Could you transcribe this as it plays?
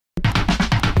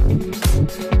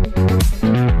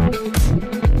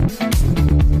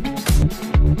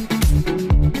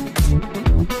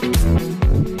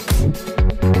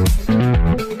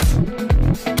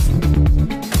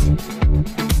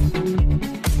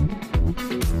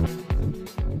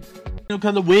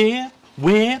Color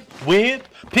whip,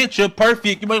 picture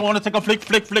perfect. You might want to take a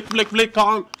flick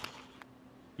call.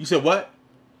 You said what?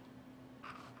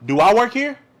 Do I work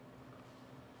here?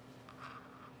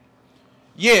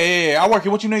 Yeah, I work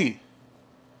here. What you need?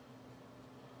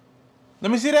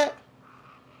 Let me see that.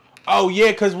 Oh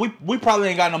yeah, cause we probably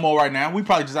ain't got no more right now. We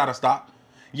probably just out of stock.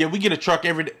 Yeah, we get a truck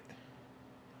every day.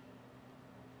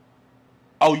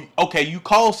 Oh, okay. You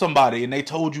called somebody and they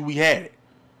told you we had it.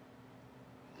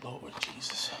 Lord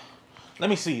Jesus. Let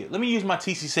me see it. Let me use my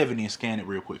TC70 and scan it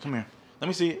real quick. Come here. Let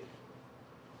me see it.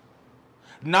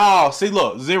 No, see,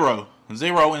 look. Zero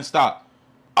in stock.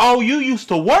 Oh, you used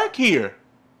to work here.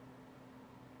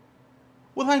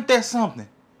 Well, ain't that something?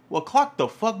 Well, clock the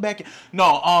fuck back in.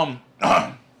 No,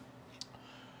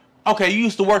 okay, you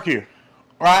used to work here,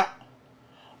 right?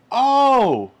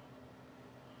 Oh.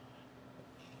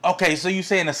 Okay, so you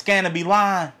saying the scanner be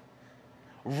lying?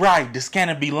 Right, the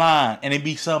scanner be lying, and it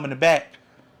be some in the back.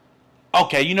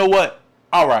 Okay, you know what?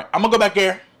 All right, I'm gonna go back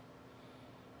there.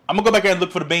 I'm gonna go back there and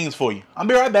look for the beans for you. I'll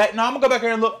be right back. No, I'm gonna go back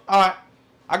there and look. All right,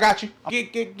 I got you.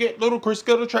 Get, little Chris,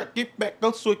 go to the track, get back,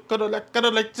 go switch, go to let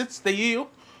it stay. You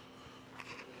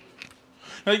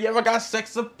ever got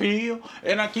sex appeal?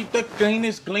 And I keep the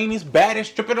cleanest,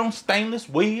 baddest, strip it on stainless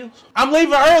wheels. I'm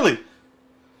leaving early.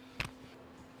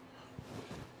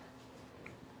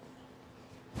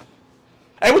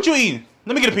 Hey, what you eating?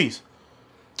 Let me get a piece.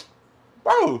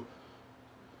 Bro.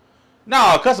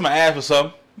 Nah, customer asked for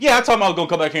something. Yeah, I told him I was gonna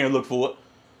come back here and look for it.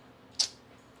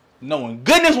 Knowing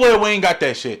goodness well we ain't got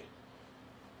that shit.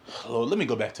 Lord, let me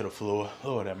go back to the floor.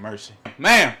 Lord have mercy.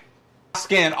 Man, I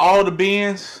scanned all the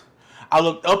bins. I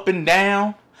looked up and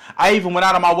down. I even went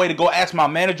out of my way to go ask my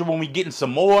manager when we getting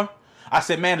some more. I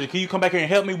said, manager, can you come back here and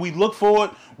help me? We looked for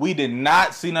it. We did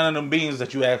not see none of them beans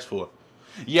that you asked for.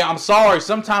 Yeah, I'm sorry.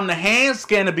 Sometimes the hand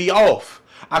scanner be off.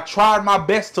 I tried my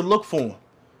best to look for them.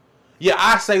 Yeah,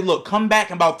 I say, look, come back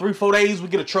in about 3-4 days. We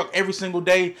get a truck every single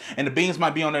day, and the beans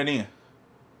might be on there then.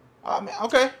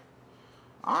 Okay.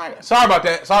 All right. Sorry about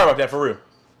that. Sorry about that, for real.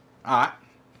 All right.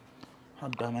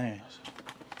 I'm dumb ass.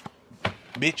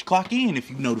 Bitch, clock in if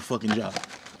you know the fucking job.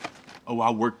 Oh,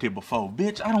 I worked here before.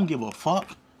 Bitch, I don't give a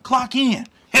fuck. Clock in.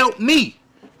 Help me.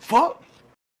 Fuck.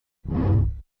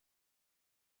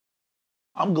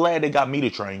 I'm glad they got me to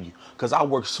train you, because I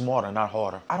work smarter, not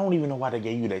harder. I don't even know why they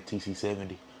gave you that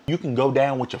TC70. You can go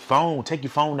down with your phone, take your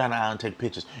phone down the aisle and take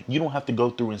pictures. You don't have to go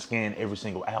through and scan every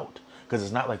single out, because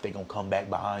it's not like they're going to come back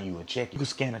behind you and check it. You can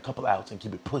scan a couple outs and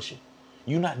keep it pushing.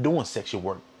 You're not doing section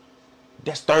work.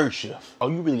 That's third shift.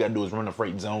 All you really got to do is run a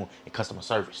freight zone and customer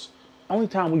service. Only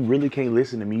time we really can't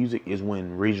listen to music is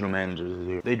when regional managers is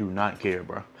here. They do not care,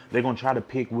 bro. They're going to try to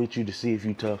pick with you to see if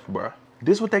you tough, bro.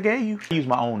 This is what they gave you. I use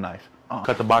my own knife.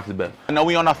 Cut the boxes better. I know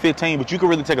we on our 15, but you can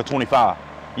really take a 25.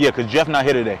 Yeah, because Jeff not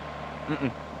here today.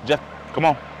 Jeff, come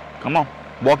on.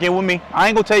 Walk in with me. I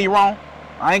ain't going to tell you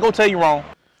wrong.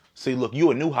 See, look,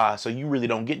 you a new hire, so you really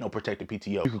don't get no protected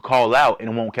PTO. You could call out and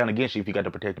it won't count against you if you got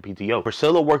the protected PTO.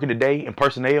 Priscilla working today in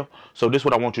personnel, so this is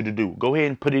what I want you to do. Go ahead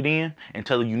and put it in and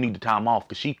tell her you need the time off,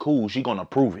 because she cool. She going to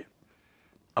approve it.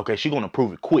 Okay, she going to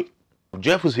approve it quick. If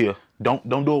Jeff was here, don't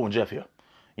do it when Jeff here.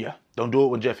 Yeah, don't do it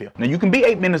when Jeff here. Now, you can be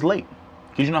 8 minutes late,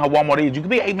 because you know how Walmart is. You can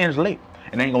be 8 minutes late,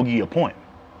 and they ain't going to give you a point.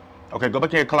 Okay, go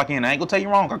back here and clock in. I ain't going to tell you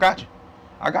wrong. I got you.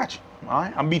 All right?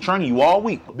 I'm going to be training you all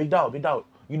week. Big dog.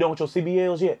 You done with your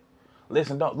CBLs yet?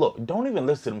 Listen, look, don't even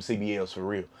listen to them CBLs for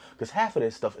real, because half of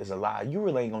that stuff is a lie. You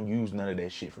really ain't going to use none of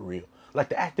that shit for real. Like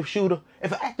the active shooter.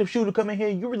 If an active shooter come in here,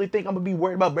 you really think I'm going to be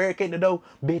worried about barricading the door?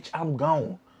 Bitch, I'm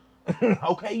gone.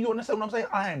 Okay, you understand what I'm saying?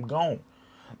 I am gone.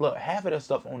 Look, half of that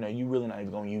stuff on there, you really not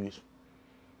even going to use.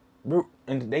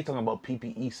 And they talking about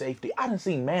PPE safety. I done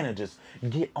seen managers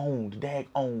get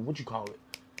on what you call it,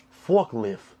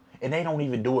 forklift, and they don't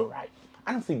even do it right.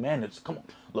 I done seen managers, come on,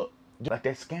 look, like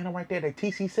that scanner right there, that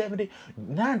TC70,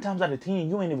 9 times out of 10,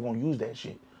 you ain't even gonna use that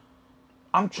shit.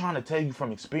 I'm trying to tell you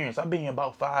from experience. I've been here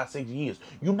about 5-6 years.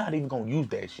 You're not even gonna use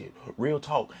that shit. Real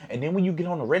talk. And then when you get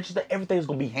on the register, everything's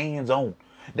gonna be hands-on.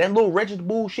 That little register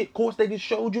bullshit course they just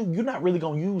showed you, you're not really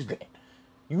gonna use that.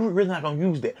 You're really not gonna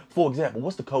use that. For example,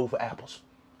 what's the code for apples?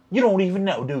 You don't even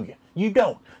know, do you? You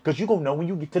don't. Because you're gonna know when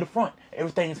you get to the front.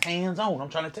 Everything's hands-on, I'm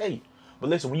trying to tell you.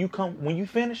 But listen, when you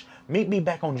finish, meet me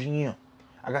back on GM.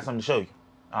 I got something to show you.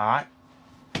 Alright?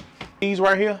 These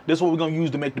right here, this is what we're gonna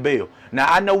use to make the bell.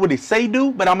 Now I know what they say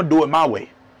do, but I'm gonna do it my way.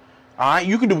 Alright?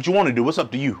 You can do what you want to do, it's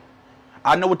up to you.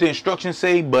 I know what the instructions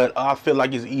say, but I feel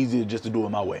like it's easier just to do it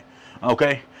my way.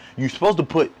 Okay? You're supposed to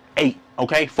put 8,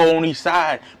 okay? 4 on each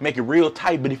side, make it real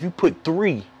tight. But if you put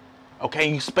 3,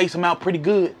 okay, you space them out pretty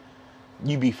good,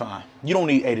 you be fine. You don't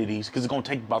need 8 of these because it's going to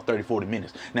take about 30, 40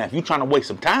 minutes. Now, if you're trying to waste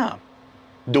some time,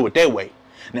 do it that way.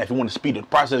 Now, if you want to speed up the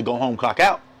process, go home, clock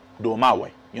out, do it my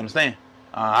way. You understand?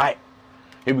 All right.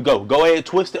 Here we go. Go ahead,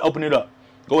 twist it, open it up.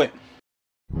 Go ahead.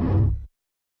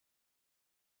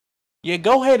 Yeah,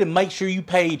 go ahead and make sure you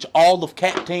page all of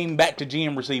Cap Team back to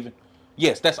GM Receiving.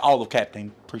 Yes, that's all of Cap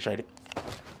Team. Appreciate it.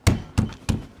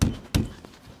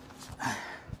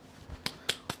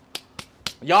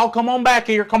 Y'all come on back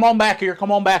here. Come on back here.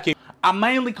 Come on back here. I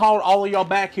mainly called all of y'all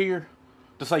back here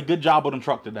to say good job on the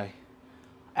truck today.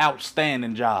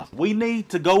 Outstanding job. We need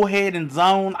to go ahead and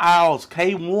zone aisles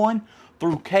K1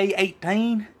 through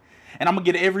K18. And I'm going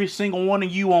to get every single one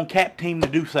of you on Cap Team to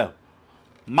do so.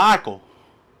 Michael,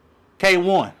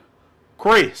 K1,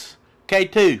 Chris,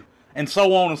 K2, and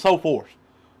so on and so forth.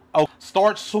 Oh,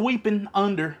 start sweeping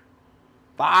under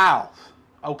the aisles,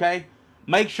 okay?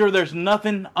 Make sure there's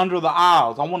nothing under the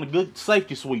aisles. I want a good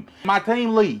safety sweep. My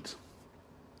team leads.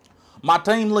 My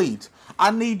team leads.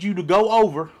 I need you to go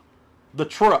over the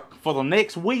truck for the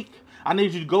next week. I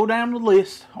need you to go down the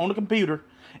list on the computer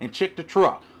and check the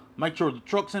truck. Make sure the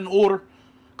truck's in order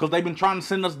because they've been trying to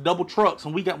send us double trucks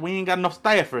and we ain't got enough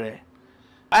staff for that.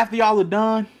 After y'all are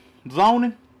done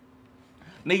zoning,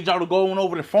 need y'all to go on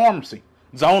over to pharmacy.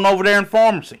 Zone over there in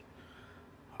pharmacy.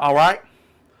 All right.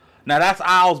 Now that's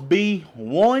aisles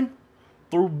B1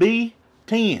 through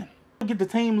B10. Get the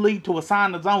team lead to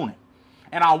assign the zoning.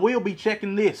 And I will be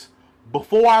checking this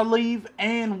before I leave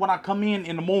and when I come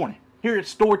in the morning. Here at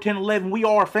Store 1011, we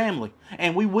are a family.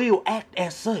 And we will act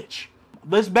as such.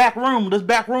 This back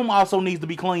room also needs to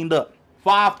be cleaned up.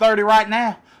 5:30 right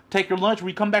now. Take your lunch. When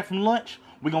you come back from lunch,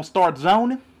 we're going to start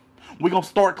zoning. We're going to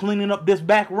start cleaning up this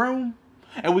back room.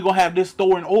 And we're going to have this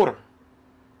store in order.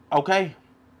 Okay?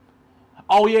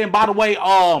 Oh, yeah, and by the way,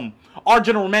 our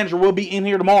general manager will be in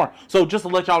here tomorrow. So just to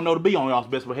let y'all know to be on y'all's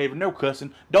best behavior. No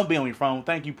cussing. Don't be on your phone.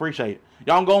 Thank you. Appreciate it.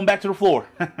 Y'all going back to the floor.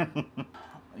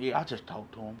 Yeah, I just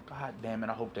talked to him. God damn it.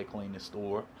 I hope they clean this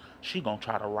store. She going to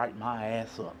try to write my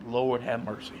ass up. Lord have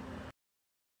mercy.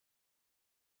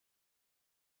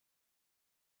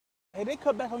 Hey, they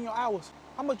cut back on your hours.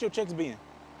 How much your checks been?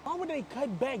 Why would they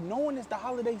cut back knowing it's the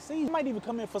holiday season? I might even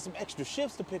come in for some extra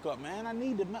shifts to pick up, man. I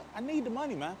need the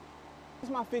money, man. It's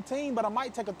my 15, but I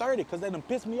might take a 30 because they done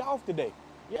pissed me off today.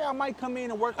 Yeah, I might come in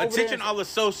and work over there. Attention all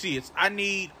associates. I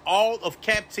need all of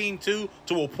Cap Team 2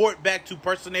 to report back to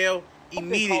personnel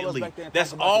immediately.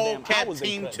 That's all Cap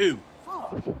Team 2.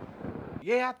 Fuck.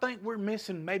 Yeah, I think we're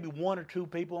missing maybe 1 or 2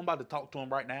 people. I'm about to talk to them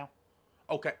right now.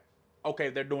 Okay. Okay,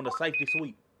 they're doing a safety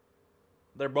sweep.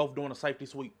 They're both doing a safety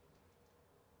sweep.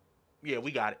 Yeah,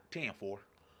 we got it. 10-4.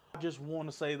 I just want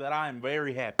to say that I am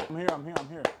very happy. I'm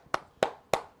here.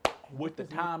 With the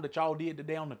time that y'all did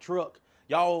today on the truck,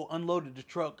 y'all unloaded the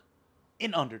truck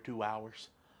in under 2 hours.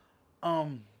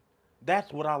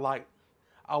 That's what I like.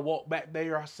 I walked back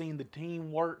there, I seen the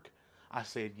team work. I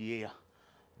said, yeah,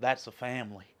 that's a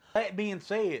family. That being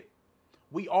said,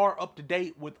 we are up to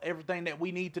date with everything that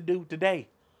we need to do today,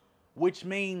 which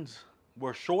means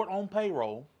we're short on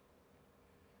payroll.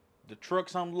 The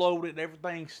truck's unloaded,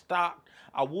 everything's stocked.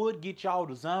 I would get y'all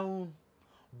to zone,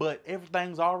 but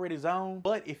everything's already zoned.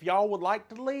 But if y'all would like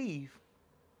to leave,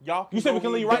 y'all can. You said we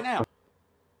can leave right now.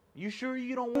 You sure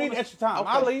you don't need extra time? Okay.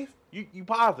 I'll leave. You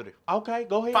positive? Okay,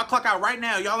 go ahead. If I clock out right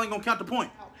now, y'all ain't gonna count the point.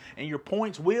 And your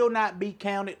points will not be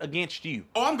counted against you.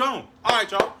 Oh, I'm gone. All right,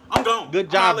 y'all. I'm gone. Good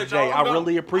job, Jay. I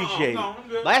really appreciate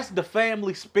it. That's the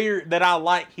family spirit that I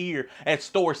like here at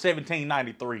Store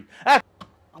 1793.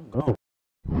 I'm gone.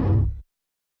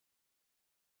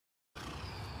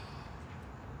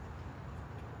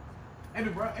 Hey,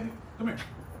 bro. Hey, come here.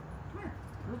 Come here.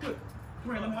 Real quick.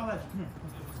 Come here. Let me holler at you. Come here.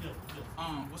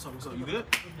 What's up? What's up? You good?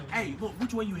 Hey, look.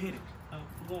 Which way you headed? I'm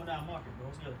going down market, bro.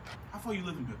 What's good? How far you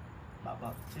living, good?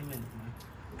 About 10 minutes,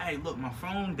 man. Hey, look. My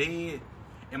phone dead.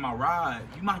 And my ride.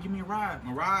 You might give me a ride.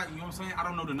 My ride. You know what I'm saying? I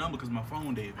don't know the number because my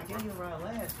phone dead. I gave you a ride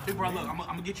last time. Hey, bro. Look. I'm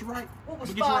gonna get you right. What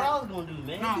was $5 gonna do,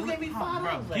 man? No, you gave me $5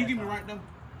 last time. You give me a ride though.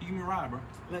 You give me a ride, bro.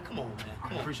 Man, come on, man.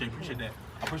 I appreciate that.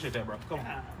 I appreciate that, bro. Come on.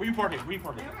 Where you park it? Man,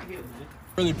 right here, man.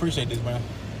 Really appreciate this, man.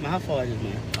 Man, how far is this,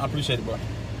 man? I appreciate it, bro.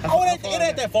 It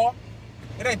ain't that far.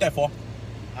 It ain't that far.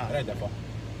 It ain't that far.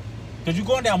 Cause you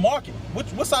going down Market.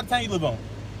 What side of town you live on?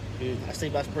 Dude, I stay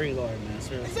by Spring Garden, man.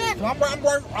 Sir. Exactly.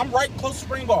 I'm right close to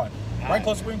Spring Garden. Right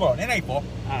close to Spring Garden. It ain't far.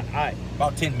 All right.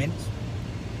 About 10 minutes.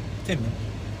 10 minutes.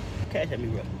 Cash at me,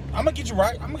 bro. I'm gonna get you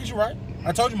right.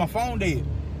 I told you my phone dead.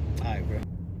 All right, bro.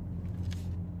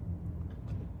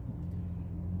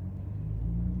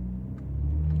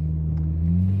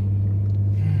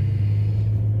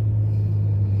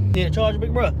 need a charger,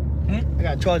 big bro? I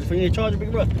got a charger for you. Need a charger,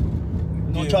 big bro?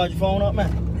 You gonna charge your phone up,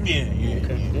 man? Yeah.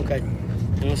 Okay. You know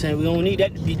what I'm saying? We don't need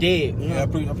that to be dead. You know? I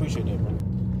appreciate that, bro.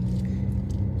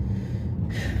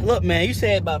 Look, man, you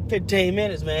said about 15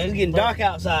 minutes, man. It's getting dark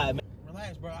outside, man.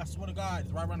 Relax, bro. I swear to God,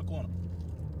 it's right around the corner.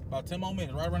 About 10 more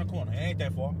minutes, right around the corner. It ain't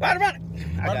that far. Right around it.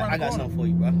 I got something for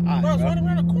you, bro. All right, bro, it's right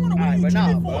around the corner. What are you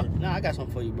tripping for? Nah, I got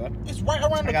something for you, bro. It's right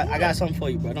around the corner. I got something for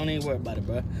you, bro. Don't even worry about it,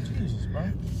 bro. Jesus, bro.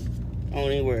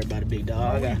 Don't even worry about it, big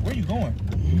dog. Where you going?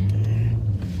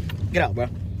 Get out, bro.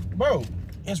 Bro,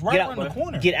 it's right around the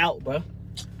corner. Get out, bro.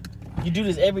 You do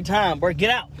this every time, bro. Get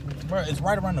out. Bro, it's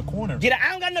right around the corner. Get out.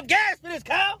 I don't got enough gas for this,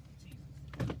 Kyle.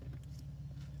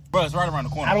 Bro, it's right around the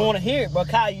corner. I don't want to hear it, bro.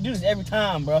 Kyle, you do this every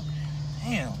time, bro.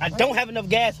 Damn. I don't have enough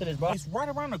gas for this, bro. It's right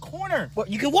around the corner. But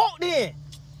you can walk then.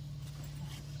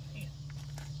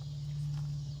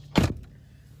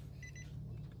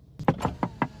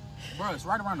 Bro, it's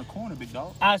right around the corner, big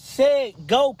dog. I said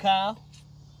go, Kyle.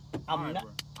 All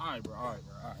right, bro.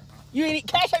 You ain't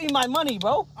cash out me my money,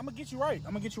 bro. I'm gonna get you right.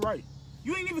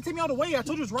 You ain't even take me all the way. I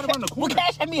told you it's right around the corner. Well,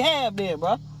 cash out me half then,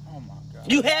 bro. Oh my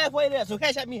God. You halfway there, so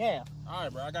cash out me half. All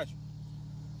right, bro. I got you.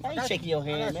 I ain't shaking your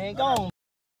hand, man. Go on.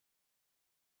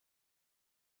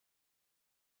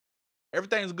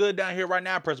 Everything's good down here right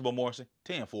now, Principal Morrison.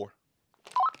 10-4. You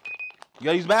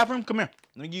gotta use the bathroom? Come here.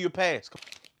 Let me give you a pass.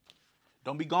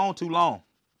 Don't be gone too long.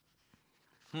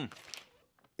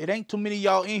 It ain't too many of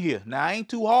y'all in here. Now, I ain't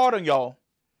too hard on y'all.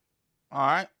 All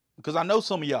right? Because I know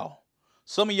some of y'all.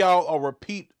 Some of y'all are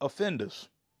repeat offenders.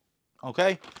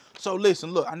 Okay? So,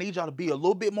 listen, look. I need y'all to be a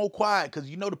little bit more quiet because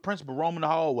you know the principal roaming the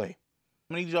hallway.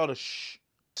 I need y'all to shh.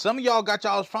 Some of y'all got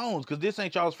y'all's phones because this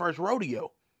ain't y'all's first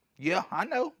rodeo. Yeah, I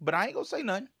know, but I ain't gonna say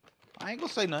nothing. I ain't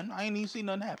even see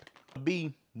nothing happen.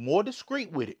 Be more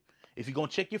discreet with it. If you're gonna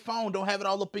check your phone, don't have it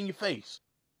all up in your face.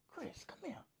 Chris, come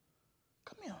here.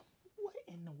 Come here. What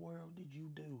in the world did you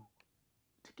do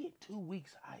to get 2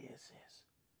 weeks ISS?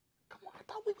 Come on, I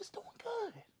thought we was doing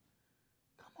good.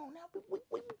 Come on now,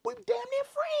 we damn near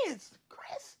friends,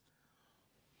 Chris.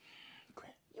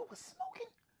 Chris, you was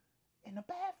smoking in the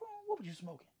bathroom? What were you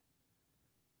smoking?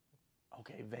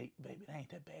 Okay, vape, baby. It ain't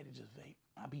that bad. It's just vape.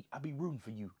 I be rooting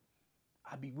for you.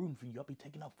 I be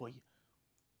taking up for you.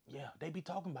 Yeah, they be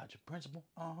talking about you, principal.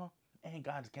 And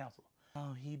guidance counselor.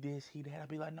 Oh, he this, he that. I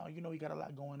be like, no, you know you got a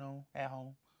lot going on at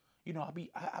home. You know, I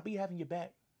be having your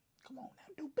back. Come on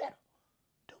now, do better.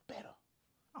 Do better.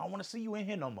 I don't want to see you in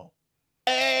here no more.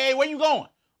 Hey, where you going?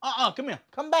 Come here.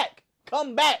 Come back.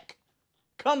 Come back.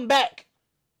 Come back.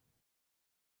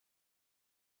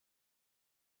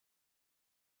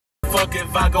 Fuck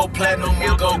if I go platinum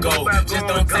or go. Just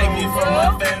don't take me from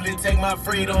my family, take my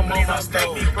freedom on my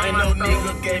stove. Ain't no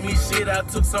nigga gave me shit, I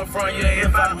took some from you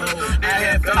if I owe. I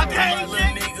had faith in my little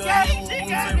nigga, who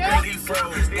was ready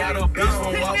froze. Got a bitch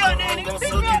from Walker, gon'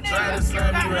 suck it, try to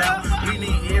slime me around. We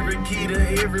need every key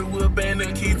to every whip and the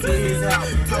key to his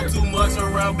house. Talk too much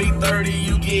around Big 30,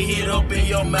 you get hit up in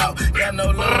your mouth. Got no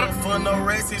love for no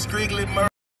racist, strictly murder.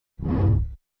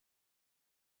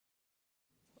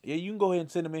 Yeah, you can go ahead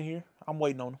and send them in here. I'm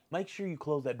waiting on them. Make sure you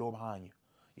close that door behind you.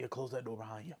 Yeah, close that door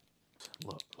behind you.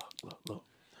 Look.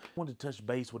 I wanted to touch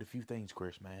base with a few things,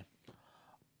 Chris, man.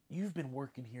 You've been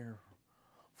working here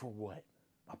for what?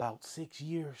 About 6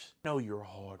 years? I know you're a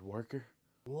hard worker.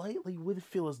 Lately, we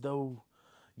feel as though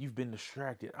you've been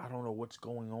distracted. I don't know what's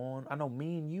going on. I know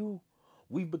me and you,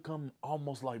 we've become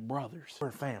almost like brothers. We're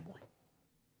a family.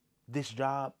 This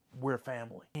job, we're a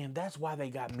family. And that's why they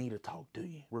got me to talk to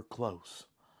you. We're close.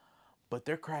 But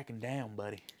they're cracking down,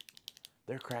 buddy.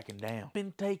 They're cracking down.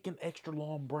 Been taking extra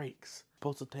long breaks.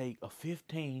 Supposed to take a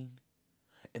 15,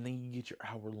 and then you get your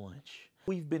hour lunch.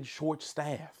 We've been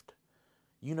short-staffed.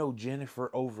 You know Jennifer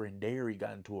over in Derry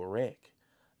got into a wreck.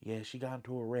 Yeah, she got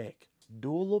into a wreck.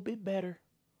 Do a little bit better.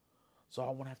 So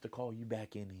I won't have to call you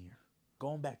back in here.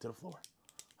 Going back to the floor.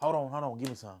 Hold on. Give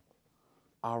me some.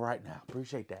 All right now.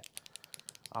 Appreciate that.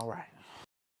 All right.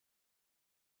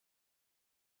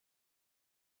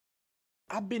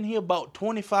 I've been here about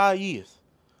 25 years.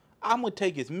 I'm gonna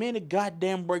take as many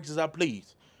goddamn breaks as I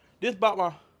please. This about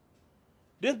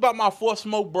my fourth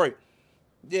smoke break.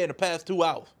 Yeah, in the past 2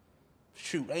 hours.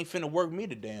 Shoot, ain't finna work me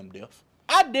to damn death.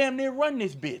 I damn near run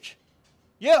this bitch.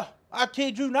 Yeah, I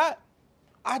kid you not.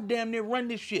 I damn near run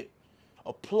this shit.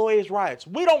 Employees' rights.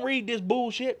 We don't read this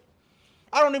bullshit.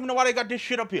 I don't even know why they got this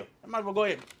shit up here. I might as well go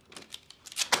ahead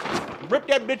and rip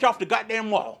that bitch off the goddamn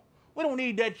wall. We don't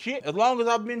need that shit. As long as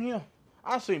I've been here,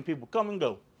 I've seen people come and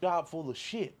go. Job full of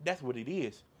shit. That's what it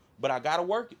is. But I gotta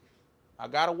work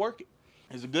it.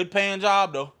 It's a good paying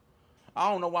job though. I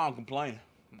don't know why I'm complaining.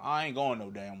 I ain't going no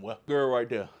damn well. Girl right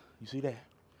there. You see that?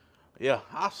 Yeah,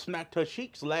 I smacked her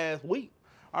cheeks last week.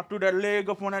 I threw that leg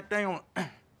up on that thing on.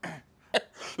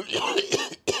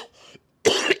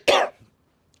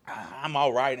 I'm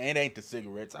all right. It ain't the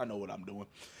cigarettes. I know what I'm doing.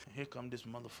 Here come this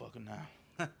motherfucker now.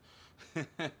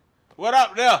 What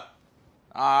up there?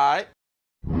 All right.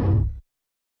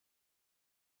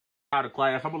 Out of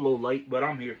class. I'm a little late, but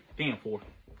I'm here. 10-4.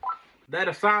 That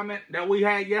assignment that we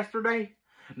had yesterday,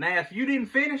 now if you didn't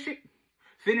finish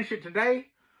it today.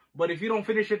 But if you don't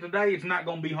finish it today, it's not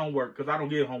going to be homework because I don't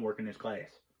give homework in this class.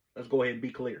 Let's go ahead and be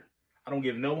clear. I don't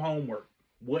give no homework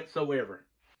whatsoever.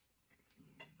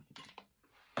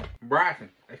 Bryson,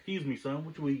 excuse me, son.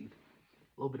 What you eating?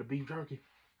 A little bit of beef jerky?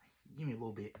 Give me a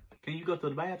little bit. Can you go to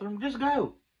the bathroom? Just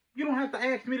go. You don't have to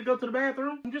ask me to go to the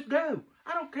bathroom. Just go.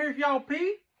 I don't care if y'all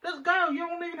pee. Just go. You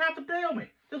don't even have to tell me.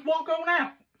 Just walk on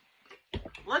out.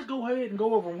 Let's go ahead and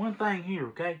go over one thing here,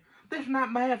 okay? This is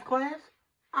not math class.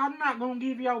 I'm not going to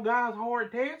give y'all guys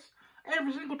hard tests.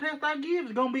 Every single test I give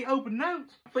is going to be open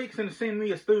notes. Fixing to send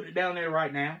me a student down there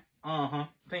right now.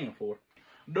 10-4.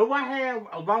 Do I have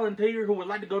a volunteer who would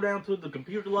like to go down to the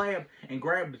computer lab and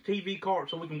grab the TV cart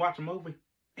so we can watch a movie?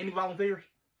 Any volunteers?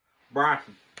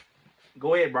 Bryson.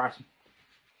 Go ahead, Bryson.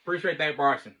 Appreciate that,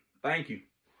 Bryson. Thank you.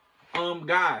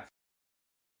 Guys.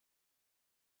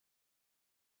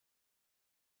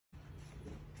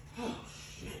 Oh,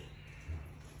 shit.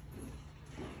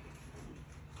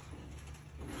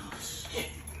 Oh, shit.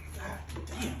 God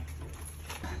damn.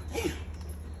 Damn.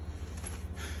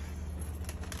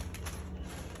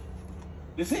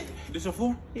 This it? This your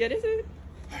floor? Yeah, this is.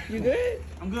 You good?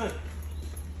 I'm good.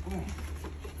 Come on.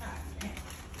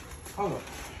 Hold up.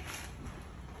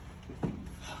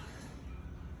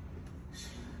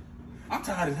 I'm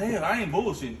tired as hell. I ain't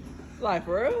bullshitting. Like,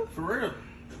 for real? For real.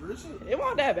 For real shit. It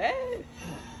wasn't that bad.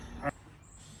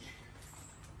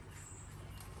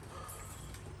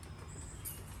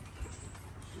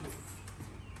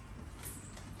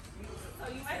 Oh,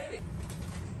 you made it.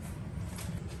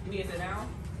 You need to sit down?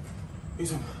 You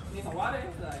Need some water?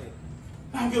 Like,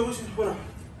 I'm good with you. What up?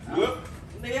 Good?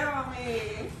 yeah,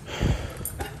 man.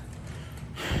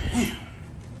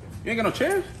 You ain't got no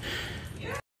chairs?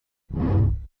 Yeah.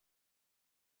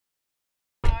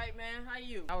 Alright, man. How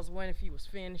you? I was wondering if you was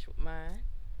finished with mine.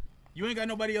 You ain't got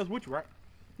nobody else with you, right?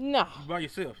 No. You by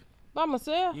yourself. By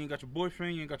myself? You ain't got your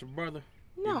boyfriend, you ain't got your brother,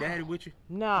 No. your daddy with you?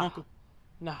 No. Uncle?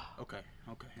 No. Okay.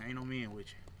 Ain't no men with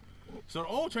you. So the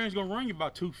oil train's gonna run you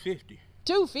about $250.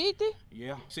 $250?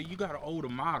 Yeah. See, you got an older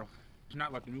model. It's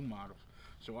not like the new models.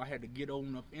 So I had to get old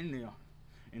enough in there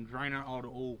and drain out all the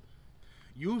oil.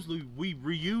 Usually we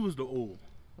reuse the oil,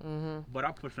 but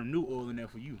I put some new oil in there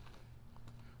for you.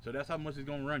 So that's how much it's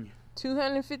gonna run you.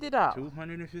 $250.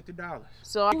 $250.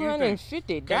 So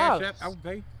 $250. Cash App, I would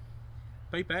pay.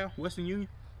 PayPal, Western Union,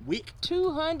 WIC.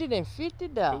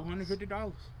 $250.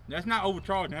 $250. That's not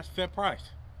overcharging. That's fair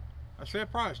price. That's fair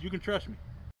price. You can trust me.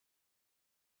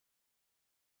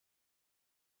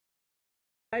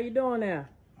 How you doing now?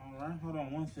 All right. Hold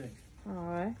on one second. All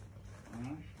right.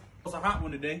 It's a hot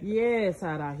one today. Yeah, it's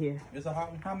hot out here. It's a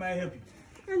hot one. How may I help you?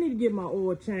 I need to get my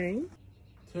oil changed.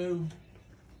 Two.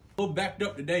 A little backed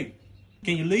up today.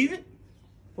 Can you leave it?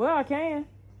 Well, I can.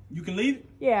 You can leave it?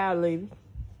 Yeah, I'll leave it.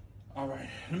 All right.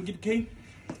 Let me get the key.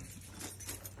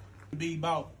 It'll be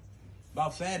about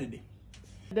Saturday.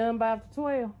 Done by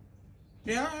 12.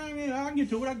 Yeah, I'll get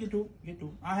to it.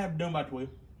 I have it done by 12.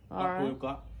 All About right. 12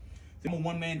 o'clock. See, I'm a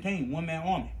one-man team, one-man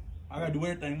army. I got to do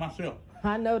everything myself.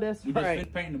 I know that's We right.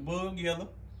 just painted the bug yellow.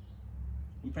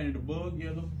 We painted the bug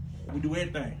yellow. We do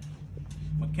everything.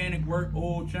 Mechanic work,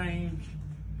 oil change,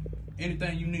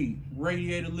 anything you need.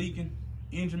 Radiator leaking,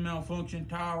 engine malfunction,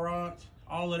 tire rods,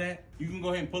 all of that. You can go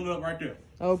ahead and pull it up right there.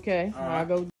 Okay, All right. I'll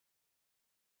go.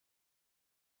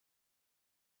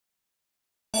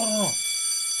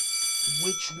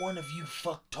 Which one of you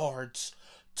fucktards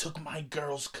took my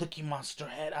girl's Cookie Monster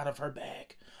hat out of her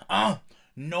bag?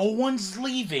 No one's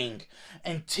leaving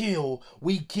until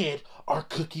we get our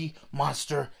Cookie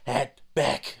Monster hat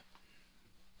back.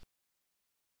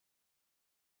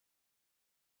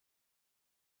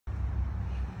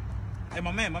 Hey,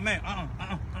 my man.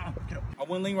 Get up. I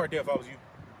wouldn't lean right there if I was you.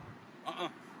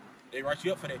 They write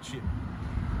you up for that shit.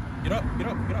 Get up.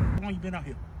 How long you been out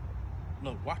here?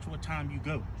 Look, watch what time you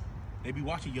go. They be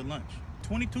watching your lunch.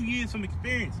 22 years from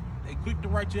experience. They quick to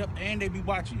write you up and they be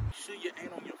watching you. Sure you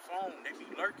ain't on your phone. They be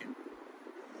lurking.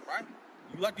 Right?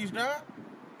 You like this job?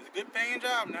 It's a good paying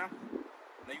job now.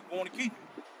 Now you want to keep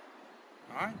it.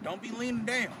 Alright? Don't be leaning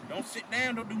down. Don't sit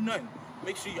down. Don't do nothing.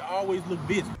 Make sure you always look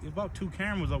busy. There's about 2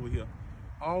 cameras over here.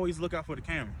 Always look out for the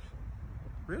cameras.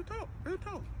 Real talk.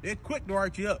 They're quick to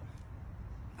write you up.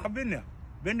 I've been there.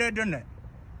 Been there, done that.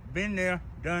 Been there,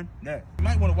 done that. You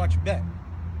might want to watch your back.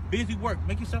 Busy work.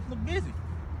 Make yourself look busy.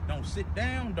 Don't sit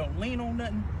down. Don't lean on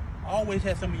nothing. Always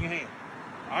have something in your hand.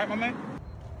 All right, my man?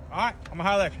 All right, I'm going to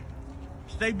holler at you.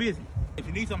 Stay busy. If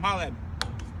you need something, holler at me.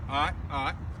 All right, all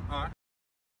right.